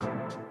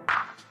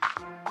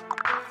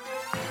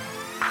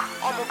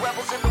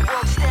rebels in the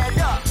world, stand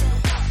up.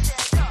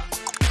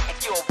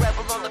 If you're a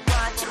rebel on the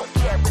grind, you don't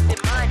care with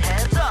their mind,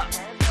 hands up.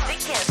 They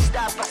can't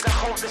stop us or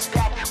hold us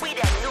back. We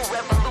that new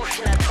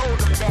revolution, I told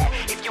them that.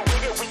 If you're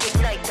with it, we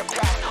ignite the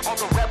path. All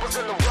the rebels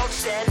in the world,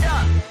 stand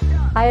up.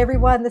 Hi,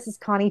 everyone. This is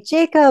Connie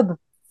Jacob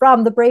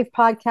from the Brave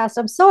Podcast.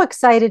 I'm so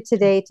excited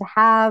today to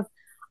have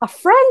a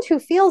friend who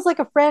feels like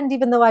a friend,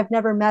 even though I've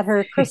never met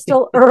her,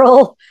 Crystal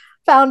Earle,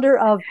 founder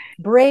of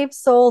Brave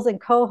Souls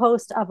and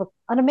co-host of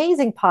an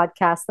amazing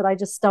podcast that I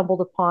just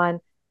stumbled upon.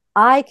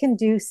 I can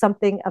do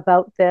something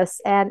about this.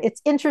 And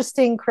it's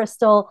interesting,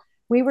 Crystal.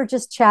 We were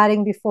just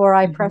chatting before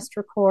I pressed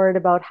record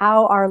about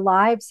how our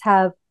lives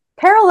have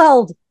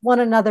paralleled one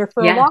another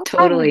for a Yeah, long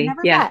time. We've totally.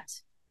 never Yeah. met.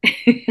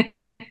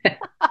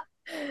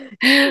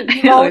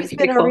 You've That always was been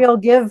pretty a cool. real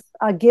give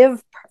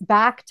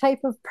back type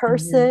of hmm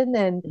person,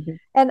 hmm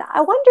and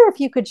I wonder if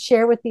you could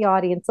share with the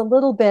audience a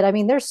little bit. I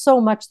mean, there's so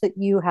much that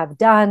you have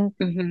done,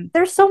 hmm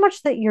there's so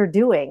much that you're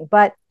doing,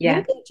 but Yeah.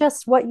 maybe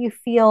just what you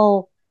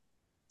feel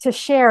to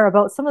share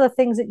about some of the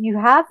things that you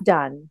have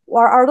done,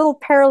 or our little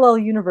parallel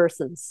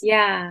universes.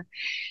 Yeah.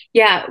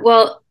 Yeah.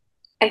 Well,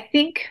 I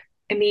think,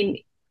 I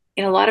mean,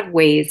 in a lot of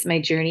ways, my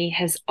journey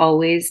has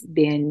always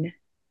been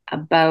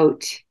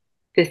about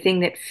the thing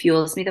that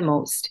fuels me the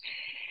most,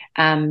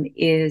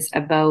 is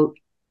about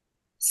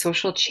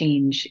social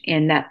change.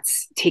 And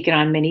that's taken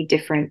on many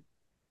different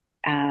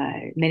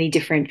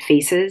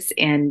faces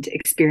and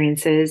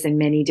experiences and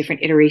many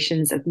different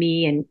iterations of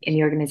me and in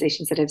the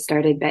organizations that I've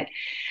started. But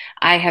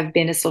I have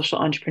been a social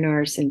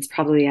entrepreneur since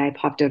probably I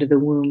popped out of the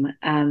womb.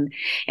 And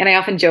I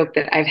often joke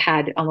that I've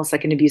had almost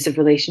like an abusive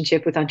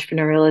relationship with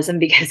entrepreneurialism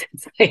because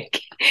it's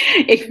like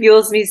it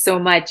fuels me so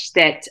much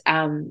that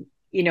I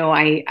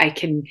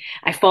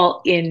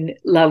fall in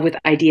love with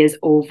ideas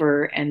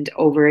over and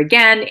over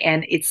again.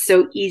 And it's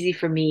so easy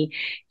for me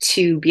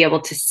to be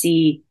able to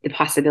see the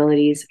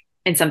possibilities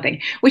in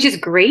something, which is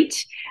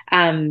great.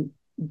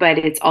 But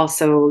it's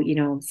also,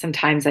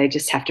 sometimes I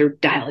just have to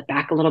dial it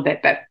back a little bit.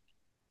 But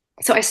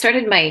so I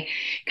started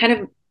kind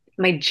of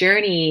my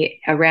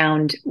journey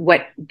around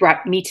what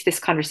brought me to this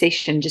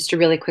conversation. Just a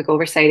really quick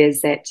oversight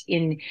is that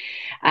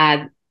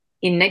uh,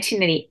 in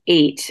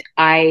 1998,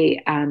 I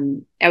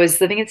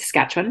was living in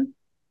Saskatchewan,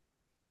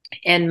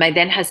 and my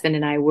then husband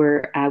and I we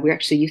were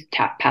actually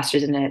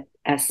pastors in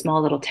a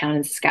small little town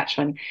in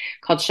Saskatchewan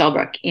called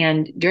Shellbrook.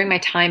 And during my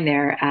time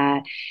there,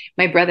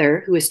 my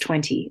brother, who was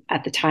 20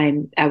 at the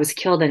time, was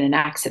killed in an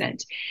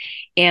accident,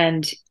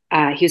 and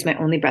he was my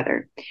only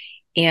brother.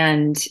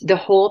 And the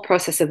whole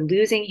process of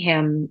losing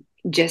him,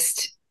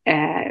 just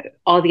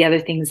all the other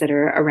things that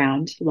are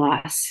around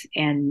loss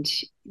and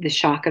the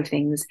shock of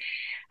things,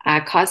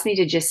 caused me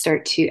to just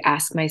start to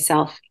ask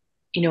myself,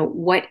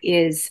 what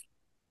is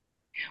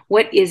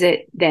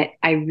it that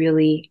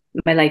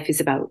my life is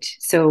about?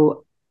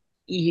 So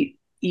we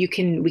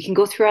can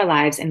go through our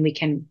lives and we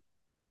can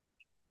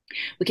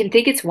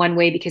think it's one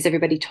way because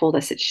everybody told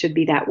us it should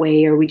be that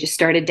way, or we just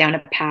started down a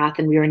path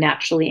and we were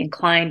naturally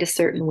inclined a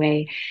certain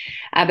way.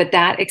 But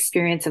that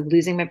experience of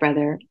losing my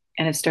brother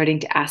and of starting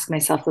to ask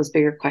myself those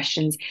bigger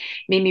questions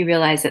made me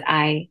realize that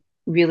I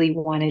really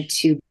wanted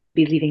to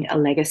be leaving a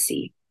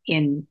legacy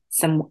in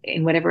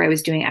whatever I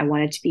was doing. I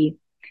wanted to be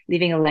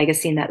leaving a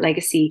legacy, and that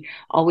legacy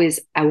always,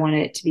 I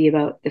wanted it to be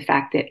about the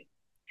fact that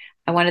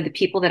I wanted the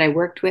people that I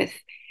worked with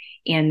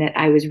and that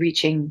I was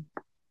reaching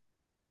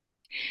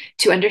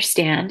to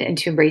understand and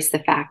to embrace the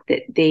fact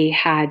that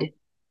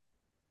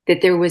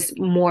that there was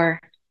more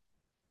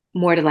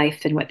to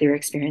life than what they were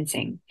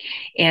experiencing,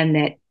 and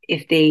that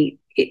that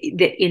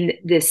in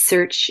the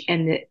search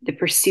and the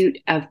pursuit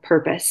of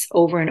purpose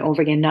over and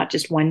over again, not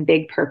just one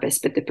big purpose,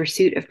 but the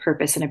pursuit of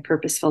purpose and a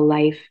purposeful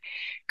life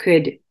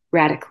could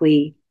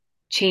radically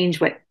change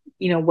what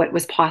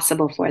was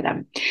possible for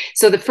them.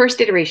 So the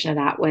first iteration of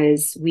that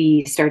was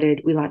we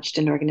launched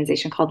an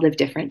organization called Live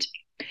Different.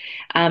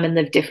 And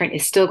Live Different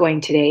is still going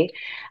today,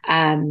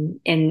 and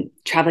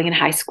traveling in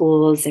high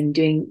schools and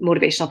doing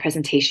motivational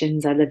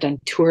presentations. I lived on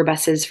tour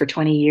buses for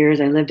 20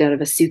 years. I lived out of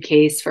a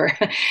suitcase for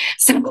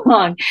so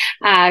long,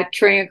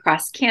 touring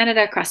across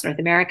Canada, across North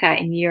America,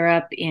 in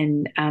Europe,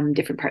 in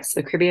different parts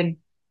of the Caribbean.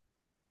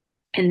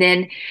 And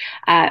then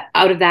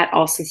out of that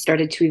also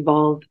started to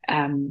evolve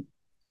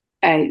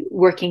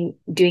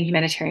doing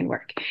humanitarian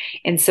work.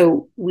 And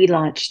so we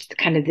launched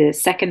kind of the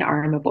second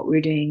arm of what we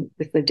were doing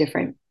with Live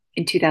Different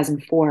in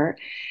 2004,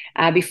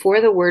 before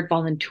the word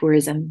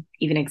voluntourism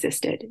even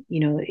existed.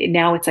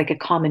 Now it's like a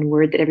common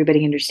word that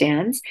everybody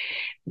understands.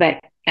 But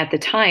at the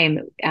time,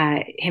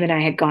 him and I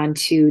had gone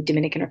to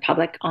Dominican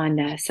Republic on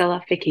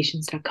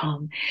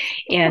selloffvacations.com.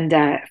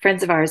 And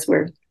friends of ours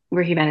were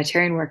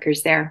humanitarian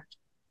workers there.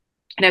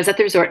 And I was at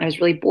the resort and I was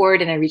really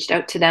bored, and I reached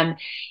out to them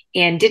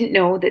and didn't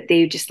know that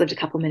they just lived a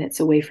couple minutes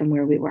away from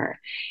where we were.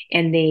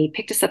 And they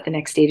picked us up the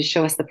next day to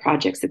show us the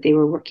projects that they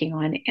were working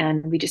on.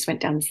 And we just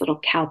went down this little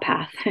cow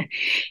path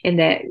in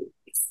the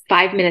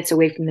 5 minutes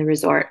away from the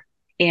resort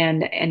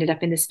and ended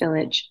up in this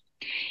village.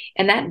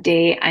 And that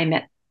day I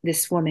met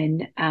this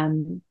woman,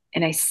 and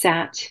I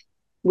sat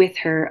with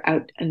her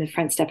out on the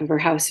front step of her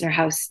house, and her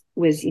house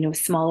was,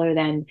 smaller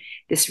than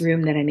this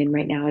room that I'm in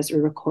right now as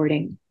we're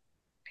recording.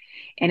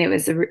 And it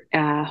was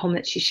a home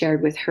that she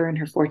shared with her and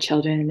her 4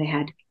 children, and they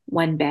had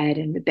one bed,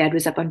 and the bed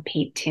was up on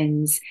paint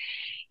tins.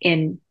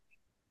 And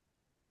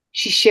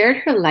she shared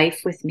her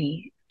life with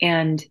me,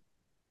 and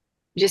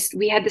just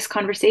we had this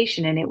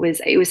conversation, and it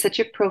was such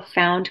a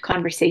profound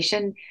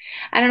conversation.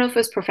 I don't know if it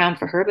was profound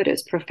for her, but it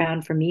was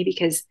profound for me,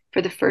 because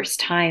for the first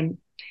time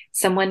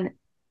someone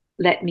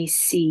let me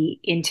see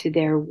into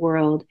their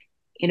world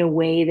in a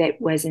way that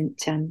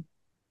wasn't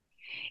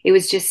it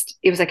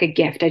was like a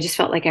gift. I just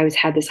felt like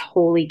had this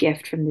holy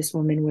gift from this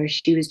woman, where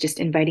she was just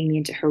inviting me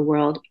into her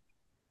world.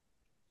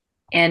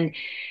 And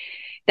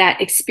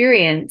that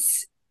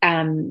experience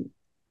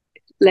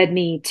led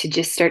me to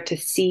just start to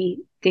see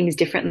things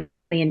differently,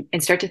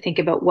 and start to think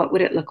about what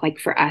would it look like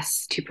for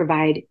us to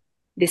provide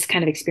this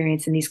kind of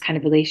experience and these kind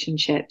of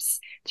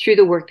relationships through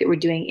the work that we're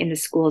doing in the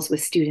schools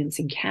with students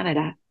in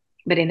Canada,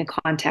 but in a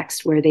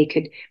context where we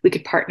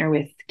could partner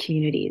with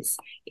communities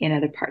in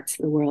other parts of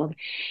the world.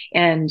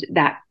 And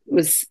that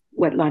was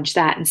what launched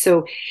that. And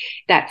so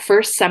that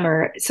first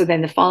summer, so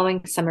then the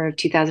following summer of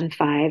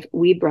 2005,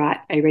 we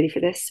brought, are you ready for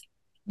this?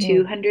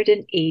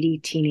 280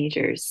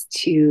 teenagers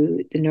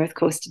to the north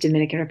coast of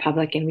Dominican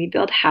Republic, and we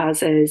built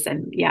houses,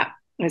 and yeah,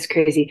 it was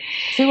crazy.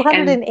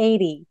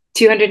 280.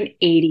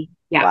 280.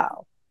 Yeah.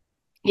 Wow.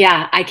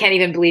 Yeah, I can't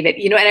even believe it.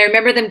 And I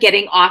remember them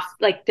getting off,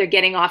 like they're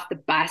getting off the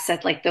bus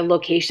at like the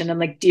location. I'm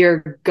like,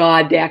 dear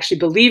God, they actually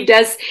believed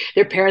us.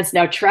 Their parents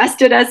now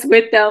trusted us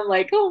with them.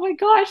 Like, oh my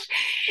gosh.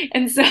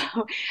 And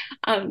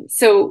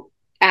so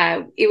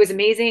it was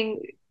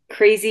amazing,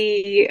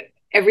 crazy,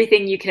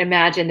 everything you can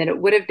imagine that it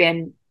would have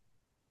been.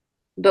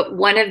 But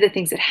one of the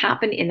things that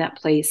happened in that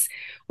place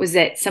was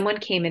that someone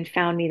came and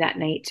found me that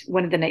night,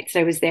 one of the nights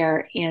I was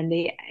there, and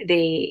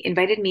they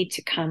invited me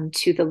to come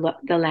to the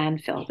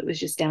landfill that was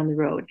just down the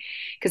road,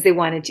 because they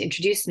wanted to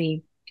introduce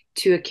me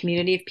to a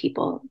community of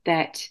people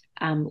that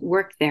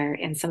worked there,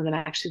 and some of them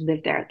actually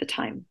lived there at the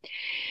time.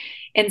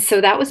 And so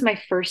that was my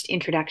first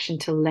introduction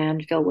to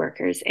landfill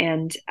workers,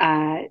 and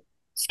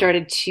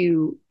started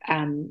to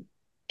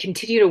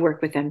continue to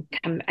work with them.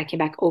 I came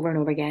back over and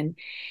over again.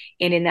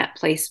 And in that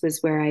place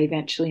was where I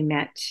eventually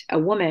met a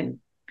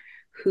woman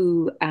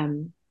who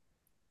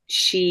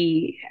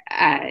she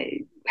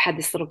had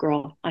this little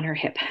girl on her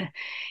hip,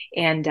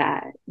 and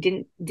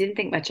didn't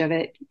think much of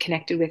it,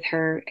 connected with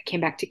her. I came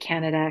back to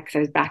Canada because I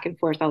was back and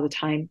forth all the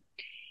time.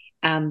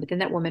 But then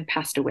that woman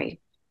passed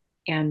away.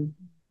 And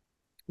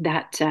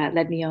that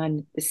led me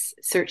on this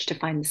search to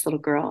find this little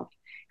girl,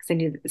 because I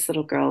knew that this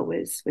little girl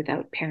was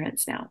without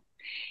parents now.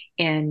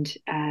 And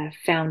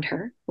found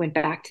her, went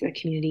back to the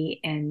community,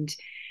 and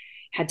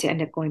had to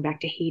end up going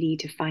back to Haiti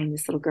to find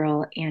this little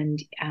girl.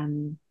 And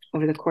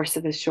over the course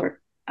of a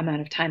short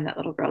amount of time, that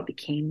little girl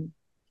became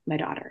my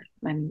daughter,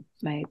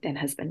 my then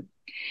husband.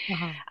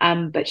 Uh-huh.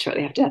 But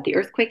shortly after that, the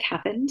earthquake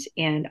happened,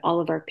 and all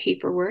of our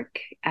paperwork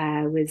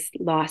was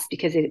lost,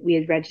 because we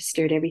had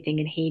registered everything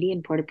in Haiti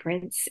and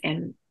Port-au-Prince,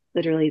 and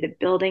literally the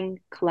building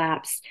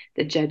collapsed,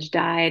 the judge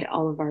died,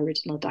 all of our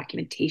original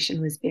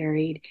documentation was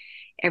buried,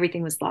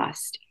 everything was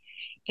lost.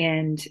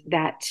 And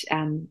that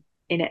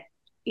it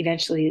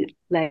eventually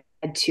led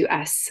to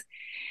us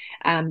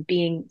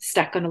being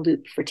stuck on a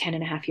loop for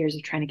 10.5 years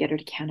of trying to get her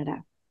to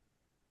Canada.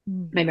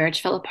 My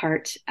marriage fell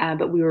apart,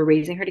 but we were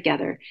raising her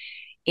together.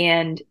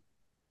 And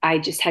I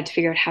just had to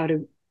figure out how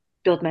to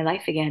build my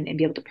life again and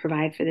be able to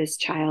provide for this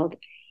child.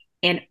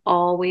 And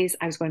always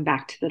I was going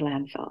back to the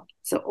landfill.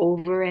 So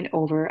over and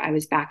over, I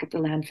was back at the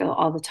landfill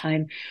all the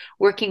time,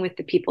 working with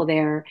the people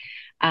there.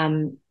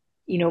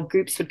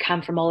 Groups would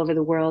come from all over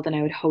the world, and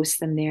I would host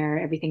them there,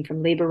 everything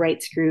from labor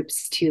rights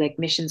groups to like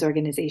missions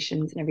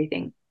organizations and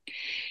everything.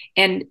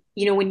 And,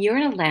 when you're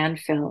in a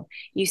landfill,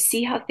 you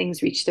see how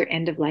things reach their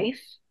end of life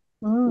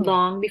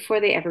long before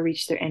they ever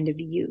reach their end of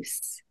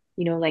use.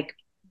 Like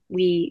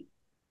we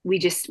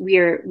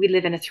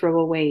live in a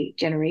throwaway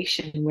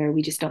generation where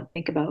we just don't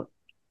think about,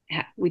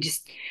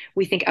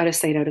 we think out of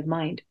sight, out of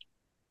mind.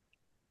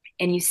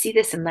 And you see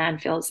this in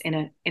landfills in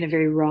a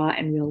very raw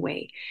and real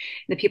way.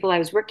 The people I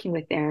was working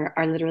with there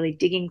are literally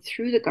digging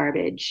through the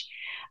garbage,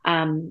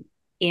 and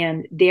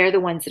they're the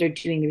ones that are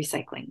doing the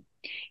recycling.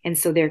 And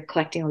so they're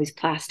collecting all these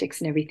plastics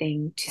and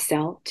everything to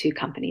sell to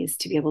companies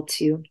to be able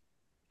to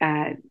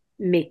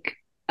make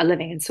a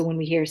living. And so when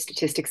we hear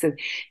statistics of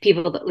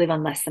people that live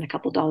on less than a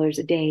couple dollars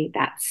a day,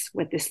 that's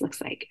what this looks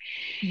like.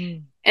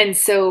 And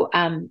so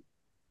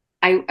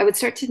I would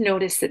start to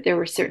notice that there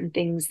were certain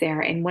things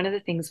there. And one of the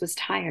things was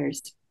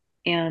tires.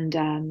 And,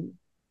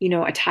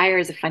 a tire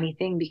is a funny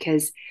thing,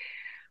 because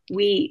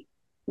we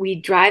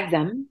drive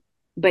them,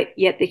 but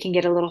yet they can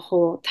get a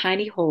little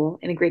tiny hole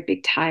in a great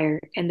big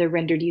tire, and they're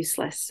rendered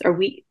useless, or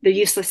they're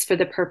useless for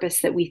the purpose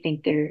that we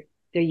think they're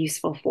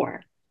useful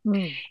for.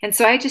 And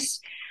so I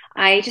just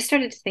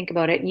started to think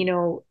about it.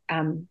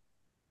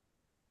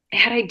 I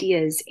had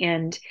ideas,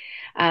 and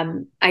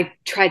I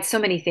tried so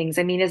many things.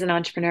 I mean, as an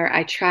entrepreneur,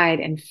 I tried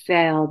and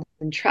failed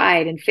and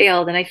tried and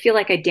failed. And I feel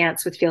like I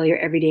dance with failure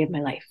every day of my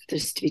life,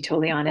 just to be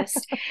totally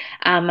honest.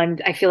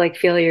 I feel like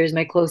failure is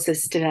my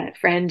closest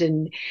friend,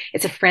 and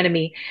it's a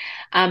frenemy.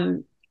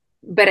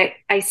 But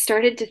I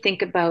started to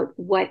think about,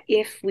 what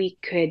if we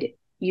could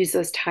use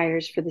those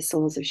tires for the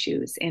soles of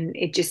shoes? And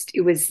it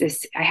was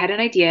this, I had an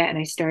idea and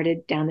I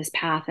started down this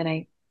path, and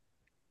I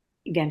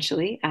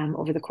eventually,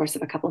 over the course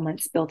of a couple of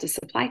months, built a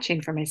supply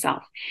chain for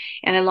myself.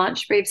 And I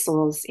launched Brave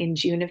Soles in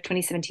June of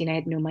 2017. I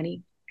had no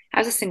money. I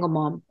was a single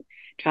mom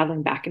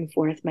traveling back and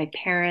forth. My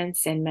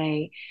parents and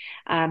my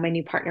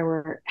new partner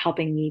were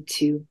helping me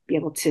to be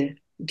able to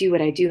do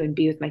what I do and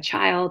be with my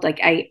child.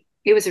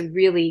 It was a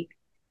really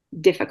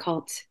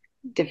difficult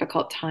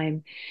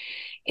time.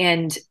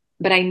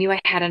 But I knew I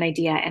had an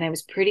idea, and I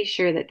was pretty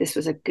sure that this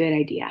was a good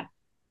idea.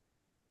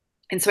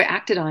 And so I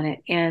acted on it,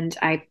 and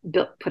I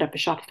put up a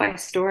Shopify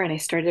store, and I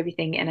started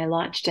everything, and I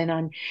launched. And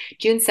on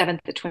June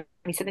 7th of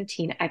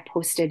 2017, I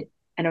posted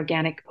an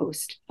organic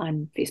post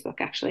on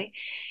Facebook, actually,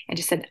 and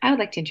just said, I would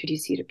like to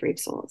introduce you to Brave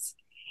Soles.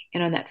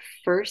 And on that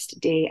first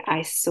day,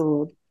 I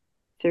sold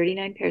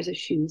 39 pairs of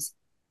shoes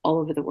all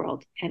over the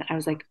world. And I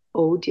was like,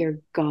 oh dear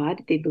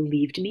God, they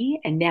believed me.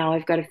 And now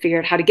I've got to figure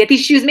out how to get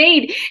these shoes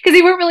made, because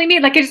they weren't really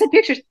made. Like, I just had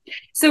pictures.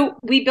 So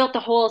I built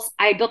the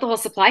whole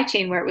supply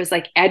chain, where it was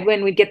like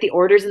Edwin would get the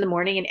orders in the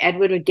morning, and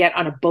Edwin would get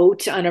on a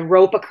boat, on a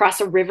rope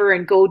across a river,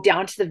 and go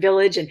down to the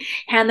village and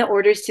hand the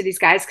orders to these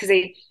guys. Cause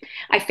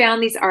I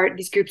found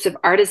these groups of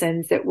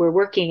artisans that were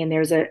working, and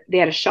they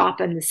had a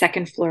shop on the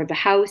second floor of the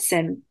house,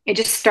 and it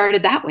just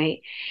started that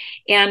way.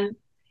 And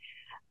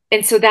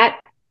so that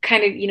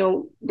kind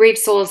of, Brave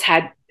Soles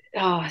had,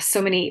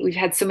 we've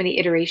had so many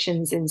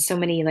iterations, and so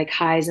many like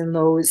highs and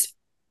lows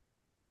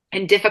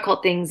and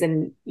difficult things,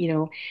 and,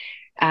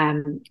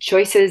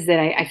 choices that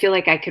I feel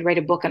like I could write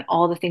a book on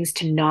all the things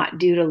to not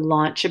do to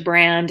launch a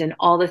brand, and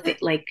all the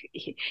things, like,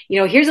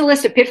 here's a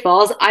list of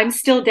pitfalls. I'm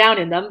still down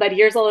in them, but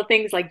here's all the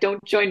things, like,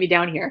 don't join me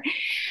down here.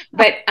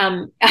 But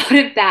out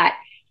of that,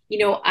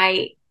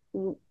 I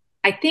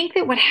think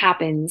that what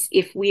happens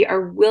if we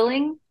are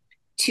willing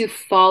to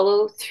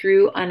follow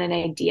through on an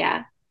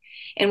idea,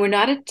 and we're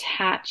not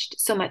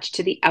attached so much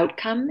to the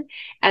outcome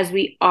as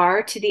we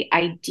are to the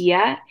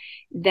idea,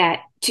 that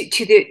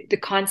to the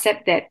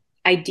concept that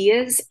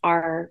ideas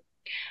are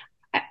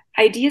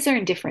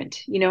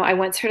indifferent. I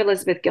once heard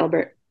Elizabeth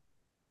Gilbert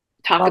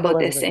talk about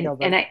this, and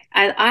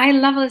I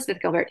love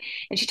Elizabeth Gilbert,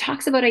 and she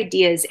talks about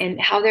ideas and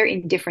how they're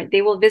indifferent.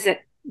 They will visit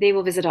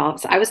all.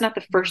 So I was not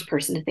the first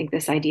person to think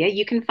this idea.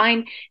 You can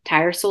find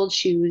tire-soled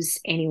shoes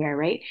anywhere,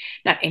 right?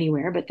 Not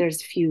anywhere, but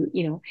there's a few,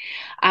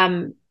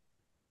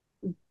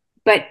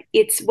 but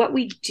it's what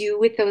we do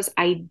with those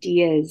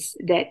ideas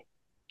that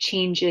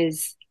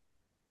changes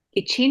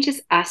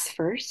us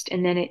first,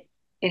 and then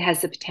it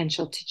has the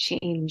potential to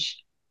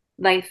change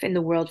life in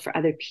the world for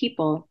other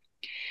people.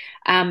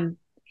 And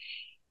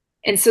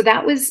so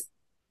that was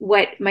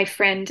what my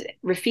friend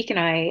Rafiq and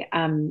I,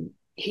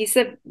 he's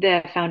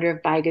the founder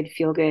of Buy Good,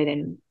 Feel Good.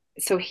 And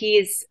so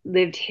he's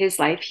lived his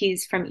life.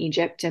 He's from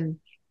Egypt, and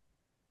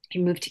he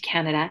moved to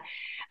Canada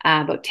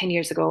about 10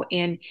 years ago.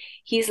 And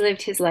he's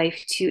lived his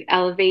life to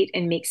elevate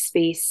and make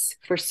space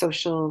for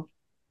social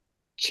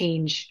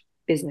change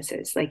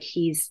businesses. Like,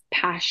 he's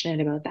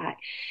passionate about that.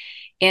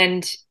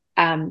 And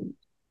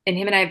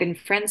him and I have been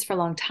friends for a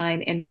long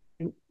time. And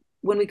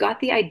when we got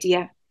the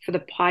idea for the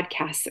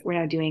podcast that we're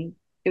now doing,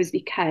 it was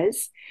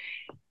because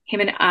him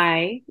and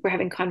I were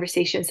having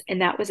conversations,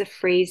 and that was a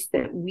phrase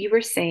that we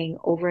were saying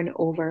over and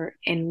over.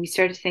 And we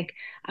started to think,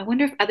 I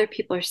wonder if other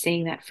people are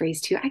saying that phrase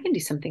too. I can do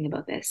something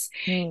about this.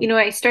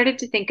 I started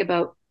to think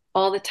about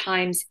all the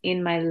times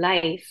in my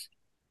life,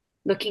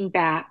 looking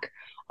back,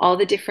 all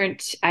the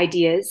different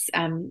ideas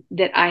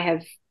that I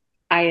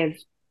have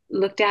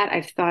looked at,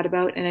 I've thought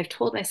about, and I've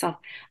told myself,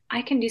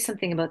 I can do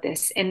something about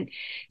this. And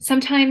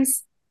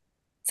sometimes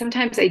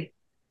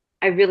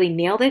I really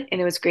nailed it and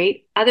it was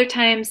great. Other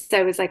times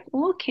I was like,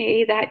 well,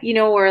 okay, that,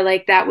 or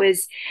like that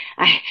was,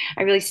 I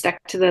really stuck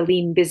to the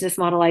lean business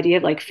model idea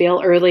of like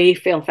fail early,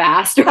 fail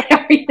fast, or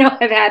whatever.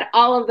 I've had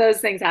all of those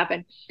things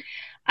happen.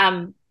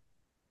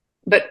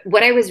 But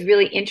what I was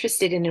really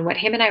interested in, and what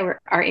him and I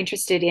are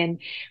interested in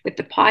with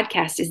the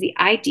podcast, is the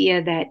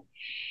idea that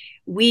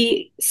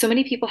so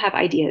many people have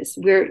ideas.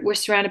 We're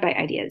surrounded by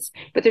ideas,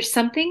 but there's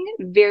something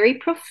very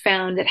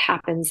profound that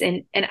happens.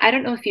 And I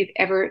don't know if you've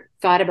ever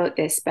thought about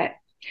this, but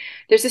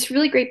there's this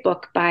really great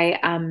book by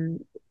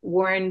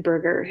Warren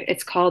Berger.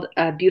 It's called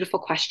A Beautiful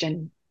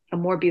Question, A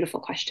More Beautiful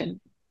Question.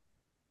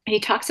 And he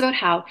talks about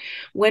how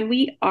when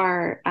we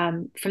are,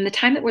 from the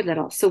time that we're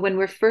little, so when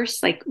we're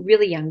first like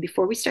really young,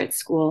 before we start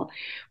school,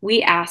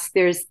 we ask,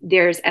 there's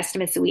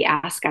estimates that we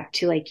ask up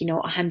to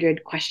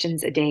 100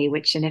 questions a day,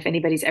 and if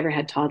anybody's ever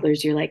had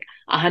toddlers, you're like,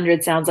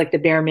 100 sounds like the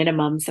bare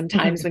minimum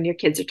sometimes when your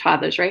kids are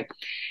toddlers, right?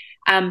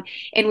 And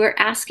we're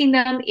asking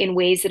them in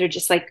ways that are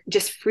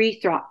just free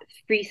thought.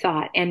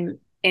 And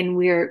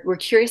we're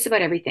curious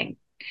about everything.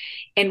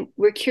 And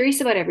we're curious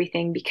about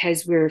everything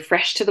because we're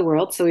fresh to the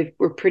world. So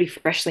we're pretty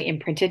freshly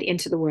imprinted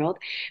into the world,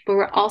 but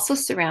we're also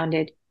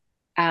surrounded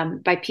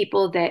by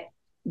people that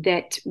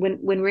that when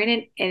we're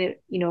in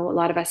you know, a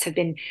lot of us have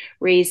been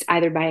raised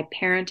either by a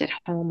parent at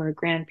home or a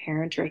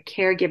grandparent or a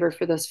caregiver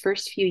for those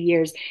first few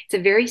years. It's a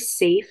very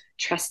safe,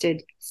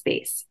 trusted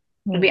space.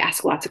 And we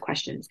ask lots of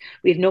questions.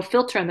 We have no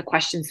filter on the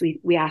questions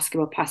we ask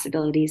about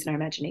possibilities in our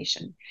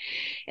imagination.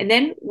 And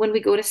then when we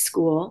go to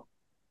school,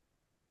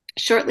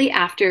 shortly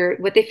after,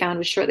 what they found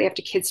was shortly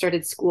after kids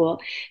started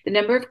school, the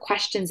number of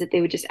questions that they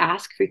would just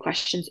ask, free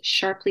questions,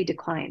 sharply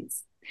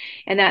declines.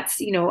 And that's,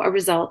 you know, a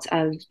result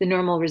of the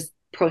normal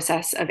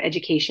process of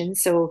education.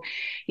 So,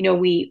 you know,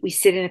 we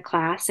sit in a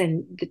class,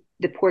 and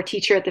the poor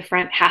teacher at the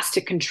front has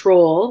to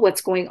control what's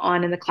going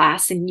on in the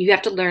class, and you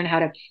have to learn how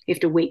to, you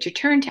have to wait your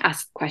turn to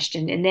ask a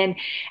question. And then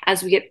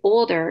as we get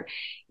older,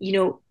 you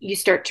know, you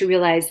start to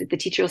realize that the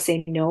teacher will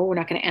say, no, we're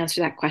not going to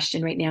answer that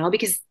question right now,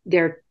 because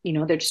they're, you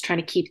know, they're just trying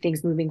to keep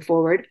things moving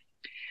forward.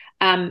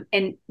 And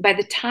by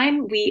the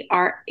time we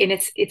are, and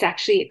it's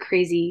actually a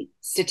crazy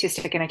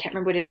statistic, and I can't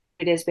remember what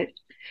it is, but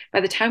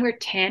by the time we're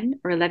 10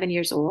 or 11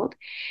 years old,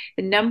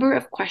 the number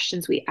of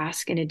questions we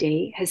ask in a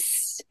day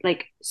has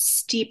like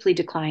steeply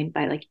declined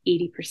by like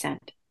 80%.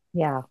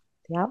 Yeah.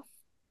 Yeah.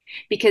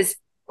 Because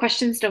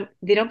questions don't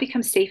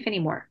become safe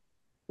anymore.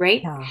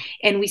 Right. Yeah.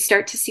 And we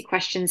start to see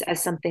questions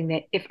as something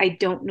that if I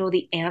don't know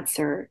the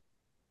answer,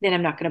 then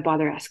I'm not going to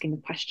bother asking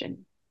the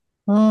question.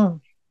 Yeah.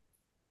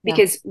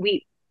 Because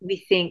we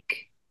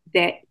think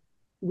that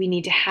we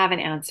need to have an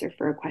answer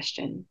for a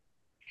question.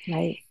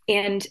 Right.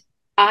 And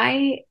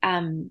I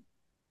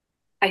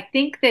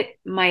think that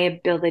my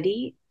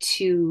ability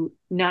to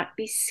not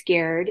be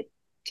scared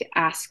to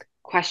ask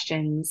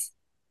questions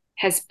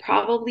has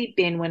probably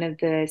been one of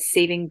the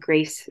saving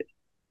graces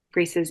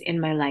in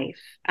my life.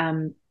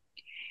 And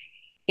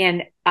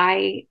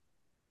I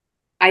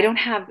don't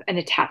have an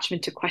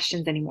attachment to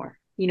questions anymore.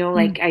 You know,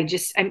 like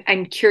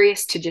I'm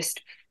curious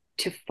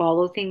to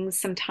follow things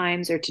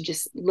sometimes, or to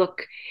just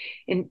look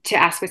and to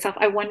ask myself,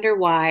 I wonder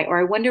why, or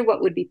I wonder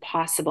what would be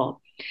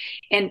possible.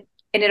 And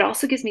it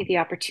also gives me the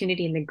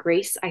opportunity and the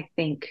grace, I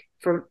think,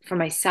 for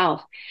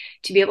myself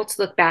to be able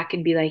to look back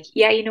and be like,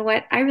 yeah, you know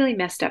what? I really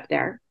messed up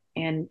there.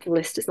 And the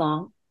list is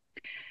long.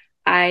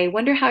 I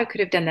wonder how I could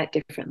have done that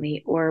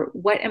differently, or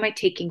what am I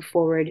taking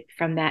forward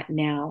from that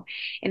now?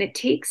 And it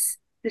takes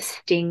the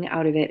sting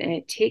out of it, and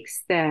it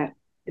takes the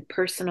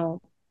personal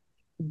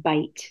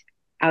bite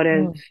out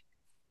of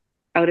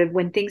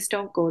when things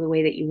don't go the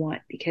way that you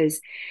want, because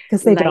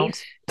they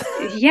don't.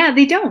 Yeah,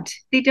 they don't.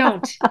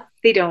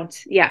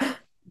 Yeah.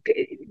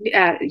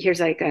 Here's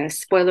like a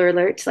spoiler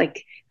alert,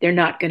 like they're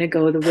not going to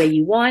go the way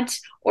you want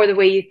or the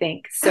way you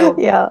think. So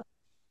yeah,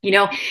 you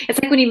know, it's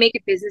like when you make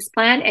a business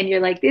plan and you're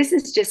like, this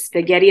is just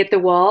spaghetti at the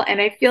wall.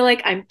 And I feel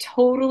like I'm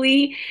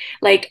totally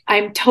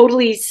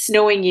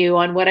snowing you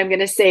on what I'm going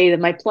to say that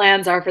my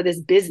plans are for this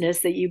business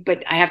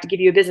but I have to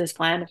give you a business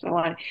plan if I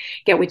want to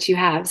get what you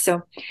have.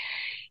 So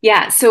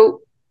yeah.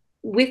 So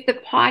with the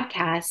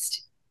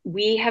podcast,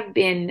 we have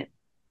been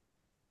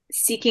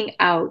seeking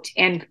out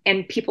and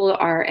people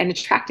are, and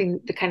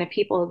attracting the kind of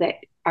people that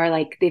are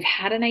like, they've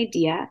had an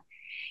idea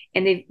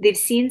and they've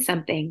seen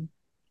something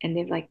and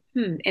they've like,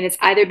 and it's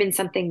either been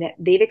something that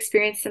they've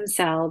experienced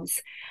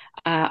themselves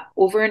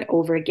over and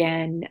over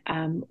again,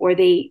 or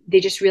they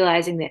just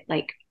realizing that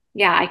like,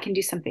 yeah, I can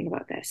do something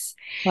about this.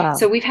 wow.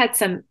 So we've had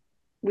some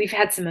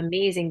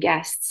amazing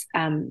guests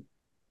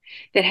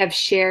that have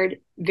shared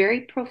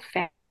very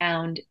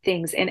profound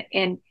things,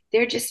 and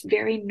they're just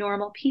very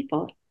normal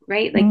people,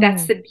 right? Like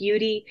that's the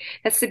beauty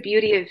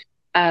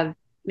of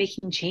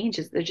making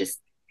changes. They're just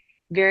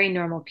very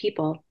normal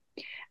people.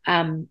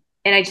 And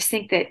I just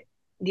think that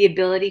the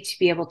ability to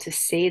be able to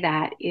say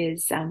that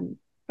is,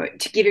 or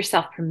to give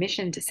yourself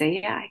permission to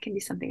say, yeah, I can do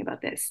something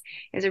about this,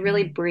 is a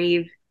really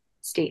brave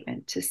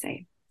statement to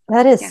say.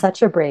 That is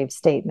such a brave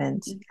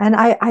statement. And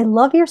I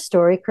love your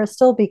story,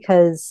 Crystal,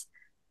 because,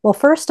 well,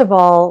 first of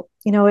all,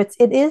 you know, it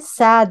is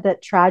sad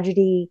that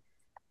tragedy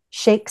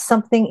shakes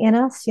something in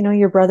us. You know,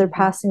 your brother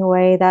passing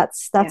away,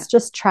 that's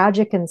just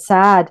tragic and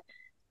sad.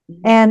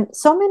 And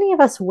so many of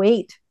us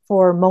wait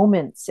for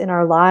moments in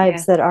our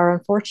lives that are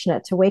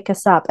unfortunate to wake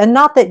us up. And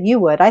not that you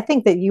would. I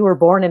think that you were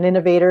born an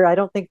innovator. I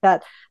don't think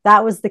that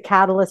was the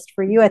catalyst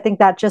for you. I think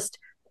that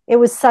it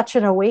was such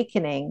an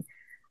awakening.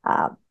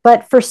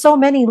 But for so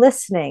many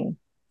listening,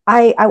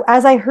 I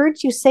as I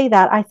heard you say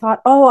that, I thought,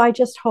 oh, I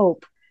just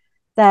hope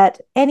that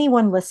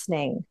anyone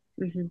listening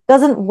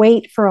doesn't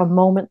wait for a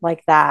moment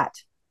like that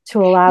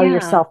to allow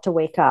yourself to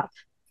wake up,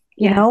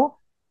 you know?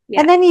 Yeah.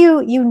 And then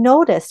you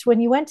noticed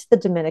when you went to the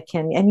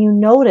Dominican and you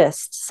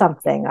noticed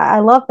something. I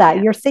love that.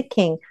 Yeah. You're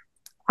thinking,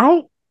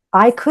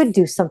 I could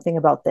do something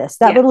about this.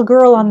 That little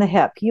girl on the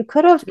hip, you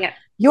could have,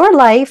 your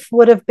life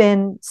would have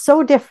been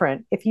so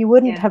different if you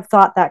wouldn't have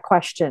thought that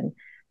question.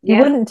 You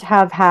wouldn't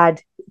have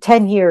had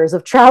 10 years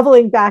of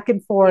traveling back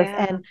and forth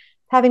and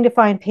having to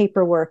find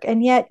paperwork.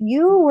 And yet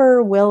you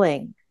were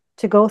willing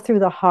to go through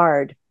the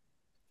hard.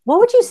 What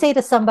would you say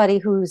to somebody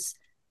who's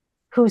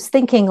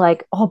thinking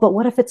like, oh, but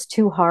what if it's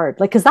too hard?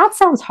 Like, because that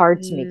sounds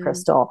hard to me,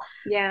 Crystal.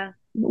 Yeah.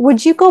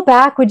 Would you go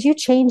back? Would you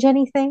change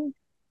anything?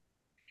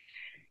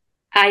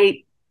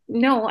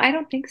 No, I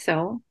don't think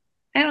so.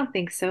 I don't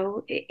think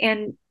so.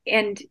 And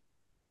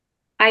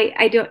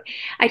I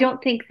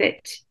don't think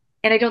that,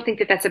 and I don't think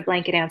that that's a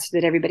blanket answer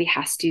that everybody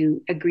has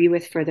to agree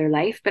with for their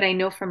life. But I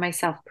know for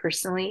myself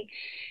personally,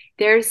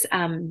 there's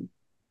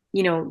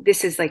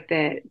this is like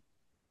the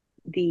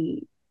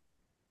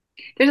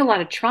there's a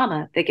lot of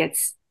trauma that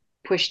gets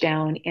pushed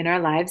down in our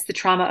lives. The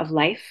Trauma of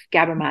Life.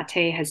 Gabor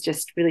Mate has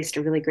just released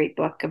a really great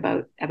book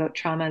about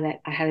trauma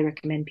that I highly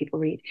recommend people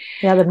read.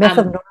 Yeah, the myth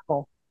of Um,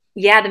 normal.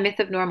 yeah, The Myth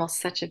of Normal,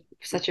 such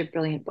a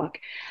brilliant book.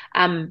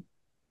 Um,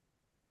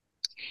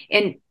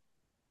 and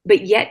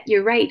but yet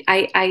you're right.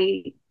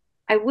 I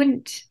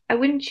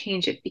wouldn't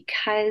change it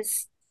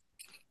because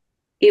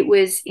it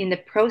was in the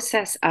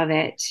process of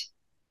it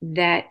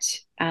that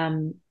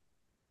and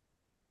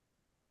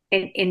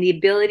the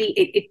ability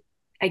it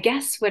I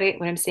guess what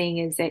I'm saying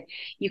is that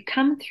you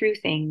come through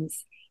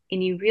things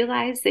and you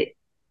realize that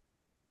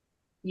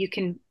you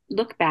can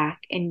look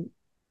back and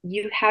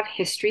you have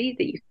history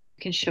that you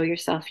can show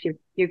yourself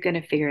you're going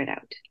to figure it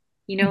out.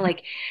 Mhm.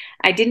 Like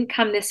I didn't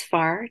come this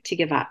far to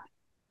give up.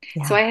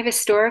 So Yeah. I have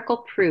historical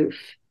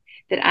proof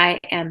that I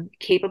am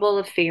capable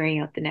of figuring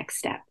out the next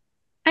step.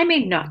 I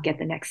may not get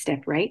the next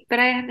step right, but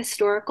I have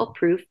historical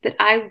proof that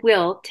I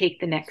will take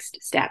the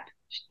next step,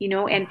 and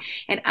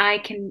I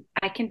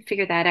can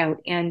figure that out.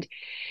 And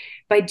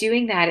by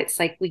doing that, it's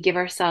like we give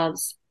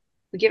ourselves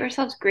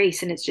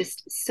grace, and it's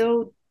just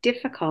so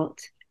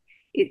difficult.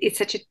 It's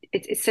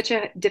such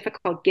a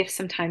difficult gift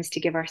sometimes to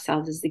give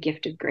ourselves as the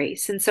gift of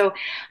grace. And so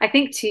I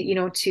think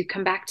to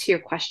come back to your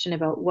question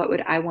about what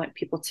would I want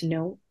people to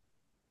know,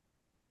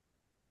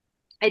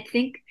 I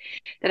think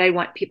that I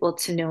want people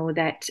to know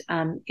that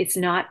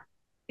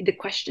the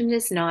question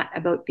is not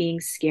about being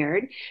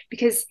scared,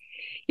 because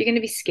you're going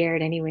to be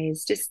scared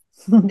anyways.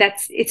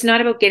 It's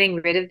not about getting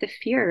rid of the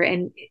fear.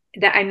 And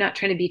that, I'm not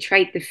trying to be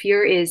trite. The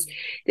fear is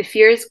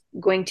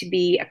going to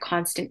be a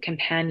constant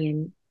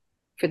companion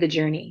for the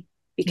journey,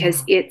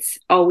 because Yeah. it's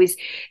always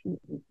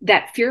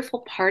that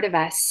fearful part of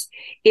us.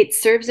 It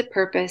serves a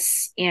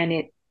purpose, and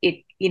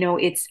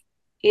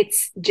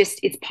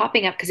it's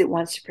popping up because it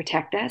wants to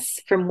protect us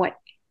from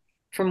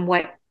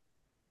what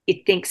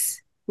it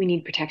thinks we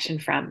need protection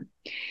from.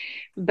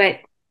 But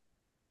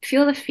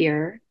feel the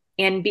fear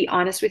and be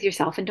honest with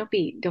yourself, and don't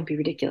be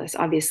ridiculous,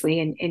 obviously,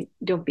 and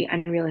don't be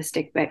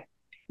unrealistic, but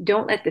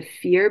don't let the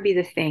fear be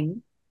the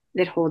thing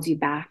that holds you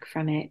back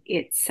from it.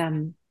 It's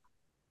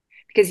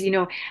because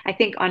I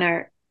think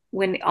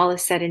when all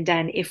is said and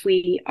done, if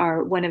we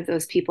are one of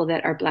those people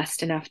that are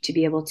blessed enough to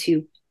be able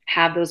to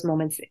have those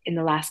moments in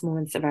the last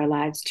moments of our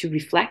lives to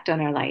reflect on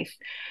our life,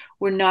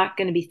 we're not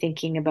going to be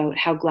thinking about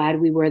how glad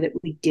we were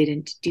that we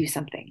didn't do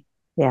something,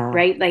 Yeah.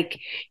 right? Like,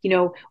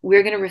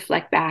 we're going to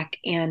reflect back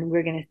and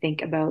we're going to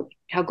think about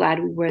how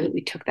glad we were that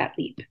we took that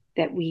leap,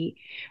 that we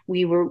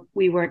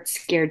weren't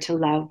scared to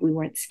love, we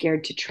weren't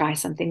scared to try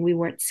something, we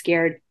weren't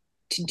scared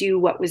to do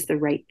what was the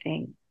right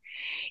thing,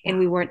 and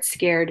we weren't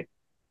scared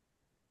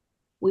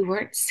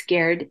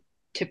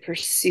to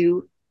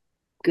pursue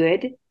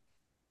good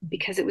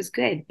because it was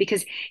good,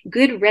 because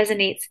good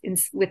resonates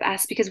with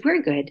us because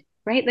we're good,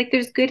 right? Like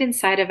there's good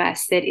inside of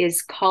us that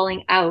is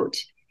calling out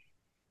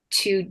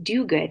to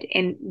do good,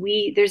 and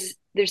there's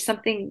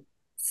something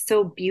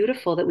so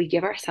beautiful that we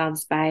give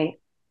ourselves by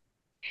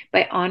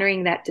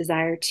honoring that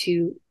desire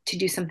to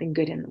do something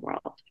good in the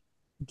world.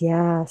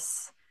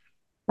 Yes.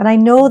 And I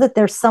know that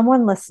there's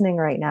someone listening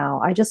right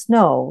now. I just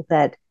know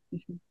that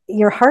Mhm.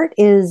 your heart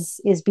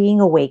is being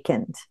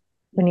awakened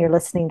when you're Mhm.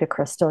 listening to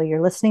Crystal.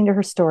 You're listening to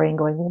her story and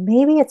going, well,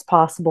 maybe it's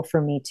possible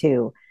for me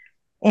too.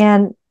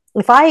 And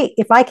if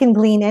I can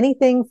glean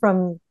anything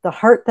from the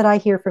heart that I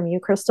hear from you,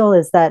 Crystal,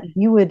 is that Mhm.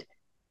 you would,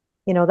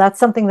 that's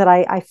something that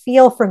I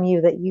feel from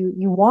you, that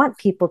you want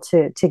people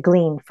to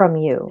glean from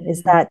you,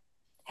 is Mhm. that,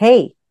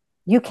 hey,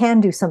 you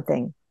can do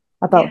something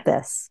Yeah, about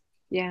this.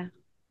 yeah,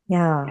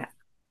 Yeah. yeah.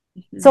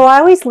 So Mhm. I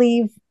always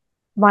leave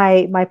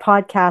my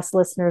podcast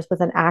listeners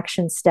with an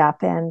action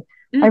step. And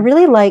I Mm.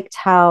 really liked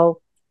how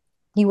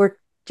you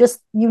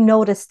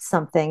noticed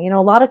something.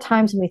 A lot of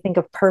times Mhm. when we think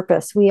of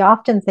purpose, we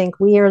often think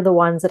we are the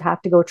ones that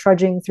have to go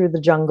trudging through the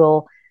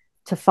jungle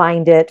to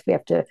find it. We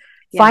have to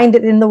Yeah. find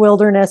it in the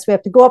wilderness. We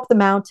have to go up the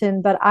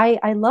mountain. But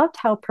I loved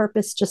how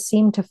purpose just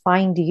seemed to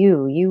find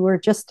you. You were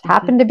just Mhm.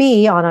 happened to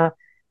be on a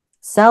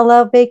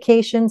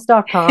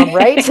selloutvacations.com,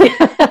 right?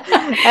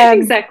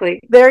 And Exactly.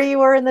 there you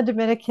were in the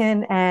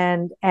Dominican,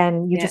 and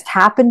you Yeah. just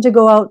happened to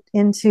go out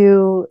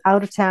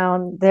of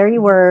town. There you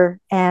Mhm. were,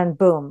 and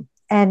boom.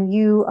 And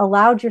you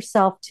allowed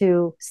yourself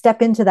to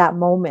step into that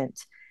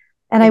moment.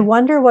 And I Yeah.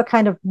 wonder what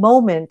kind of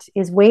moment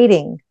is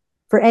waiting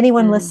for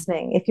anyone Mm.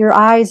 listening. If your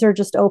eyes are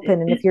just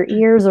open and if your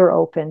ears are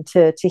open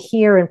to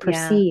hear and Yeah.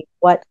 perceive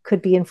what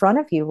could be in front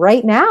of you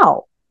right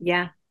now.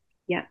 Yeah.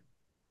 Yeah.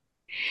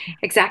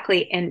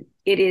 Exactly. And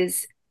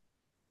it's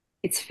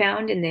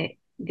found in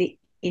the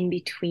in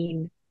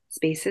between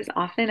spaces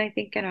often, I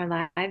think, in our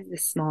lives, the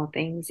small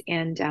things.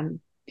 And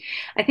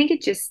I think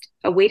it's just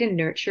a way to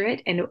nurture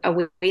it, and a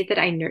way that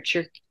I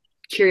nurture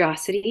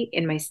curiosity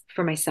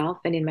for myself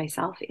and in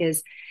myself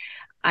is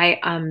I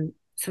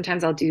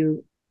sometimes I'll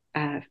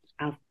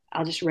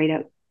I'll just write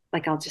out,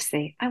 like, I'll just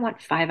say, I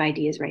want 5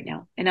 ideas right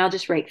now. And I'll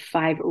just write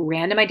 5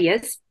 random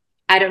ideas.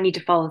 I don't need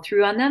to follow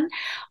through on them.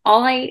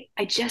 I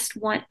just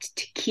want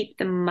to keep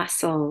the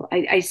muscle.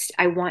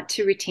 I want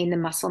to retain the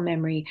muscle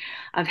memory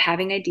of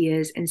having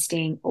ideas and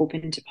staying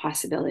open to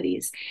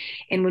possibilities.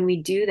 And when we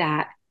do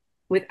that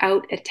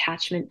without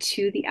attachment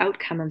to the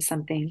outcome of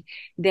something,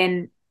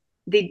 then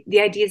the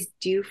ideas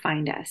do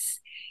find us.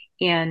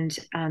 And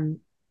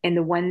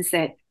the ones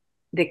that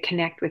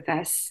connect with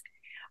us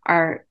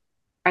are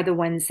the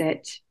ones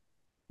that,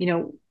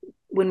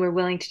 when we're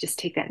willing to just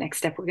take that next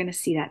step, we're going to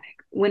see that.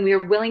 When we are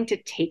willing to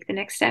take the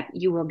next step,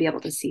 you will be able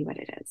to see what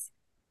it is.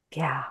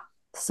 Yeah.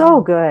 So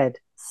good.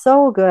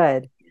 So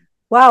good.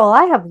 Wow. Well,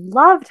 I have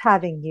loved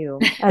having you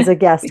as a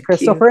guest,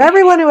 Crystal. For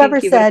everyone who ever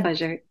said,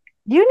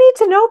 you need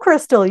to know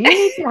Crystal. Have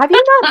you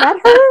not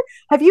met her?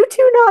 Have you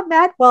two not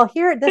met? Well,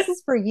 here, this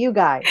is for you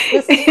guys.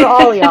 This is for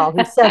all y'all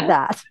who said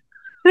that.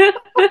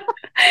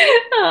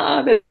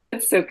 Oh,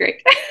 that's so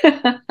great.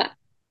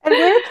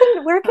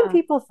 And where can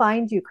people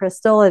find you,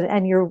 Crystal,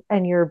 and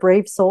your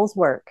Brave Souls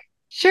work?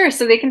 Sure.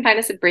 So they can find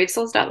us at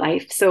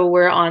bravesouls.life. So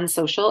we're on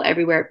social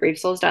everywhere at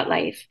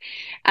bravesouls.life.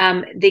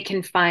 They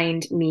can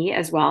find me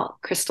as well,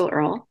 Crystal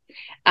Earle,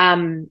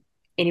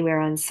 anywhere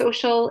on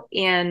social.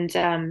 And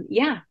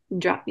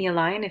drop me a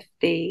line if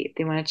they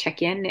want to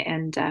check in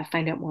and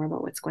find out more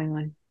about what's going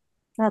on.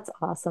 That's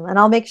awesome. And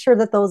I'll make sure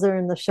that those are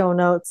in the show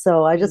notes.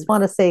 So I just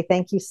want to say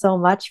thank you so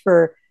much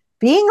for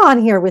being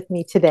on here with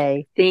me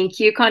today. Thank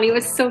you, Connie. It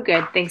was so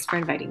good. Thanks for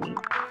inviting me.